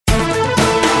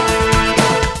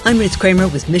I'm Ruth Kramer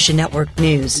with Mission Network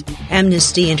News.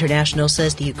 Amnesty International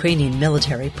says the Ukrainian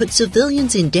military put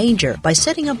civilians in danger by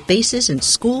setting up bases in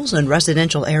schools and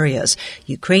residential areas.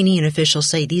 Ukrainian officials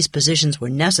say these positions were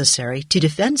necessary to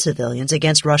defend civilians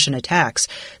against Russian attacks.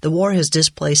 The war has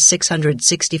displaced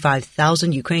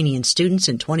 665,000 Ukrainian students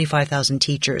and 25,000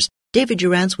 teachers. David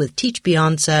Durantz with Teach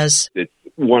Beyond says, it's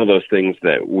one of those things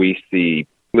that we see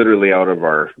literally out of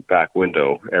our back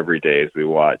window every day as we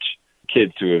watch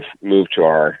kids who have moved to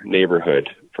our neighborhood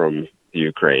from the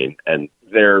Ukraine, and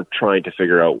they're trying to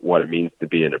figure out what it means to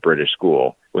be in a British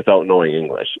school without knowing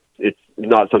English. It's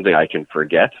not something I can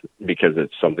forget because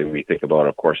it's something we think about,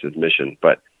 of course, as mission,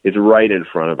 but it's right in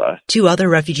front of us. Two other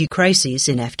refugee crises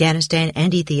in Afghanistan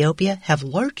and Ethiopia have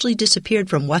largely disappeared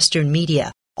from Western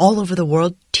media. All over the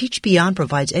world, Teach Beyond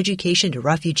provides education to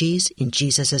refugees in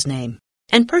Jesus' name.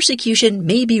 And persecution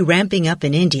may be ramping up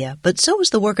in India, but so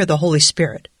is the work of the Holy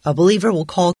Spirit. A believer we'll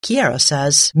call Kiara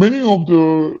says, many of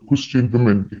the Christian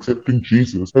women accepting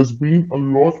Jesus has been a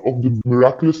lot of the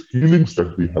miraculous healings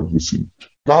that they have received.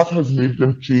 That has made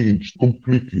them change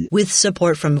completely. With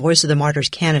support from Voice of the Martyrs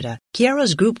Canada,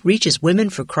 Kiara's group reaches women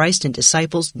for Christ and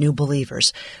disciples new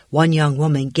believers. One young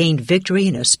woman gained victory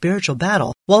in a spiritual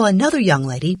battle, while another young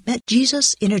lady met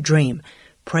Jesus in a dream.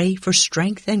 Pray for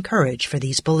strength and courage for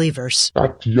these believers.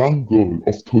 That young girl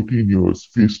of 13 years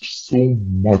faced so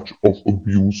much of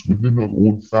abuse within her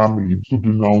own family to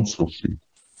denounce her faith,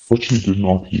 but she did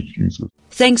not hate Jesus.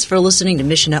 Thanks for listening to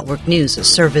Mission Network News, a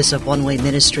service of One Way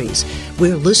Ministries.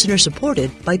 We're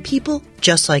listener-supported by people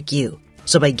just like you.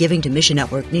 So by giving to Mission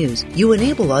Network News, you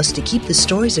enable us to keep the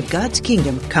stories of God's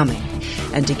kingdom coming.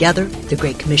 And together, the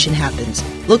Great Commission happens.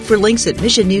 Look for links at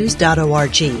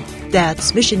missionnews.org.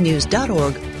 That's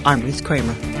missionnews.org. I'm Ruth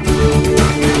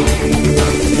Kramer.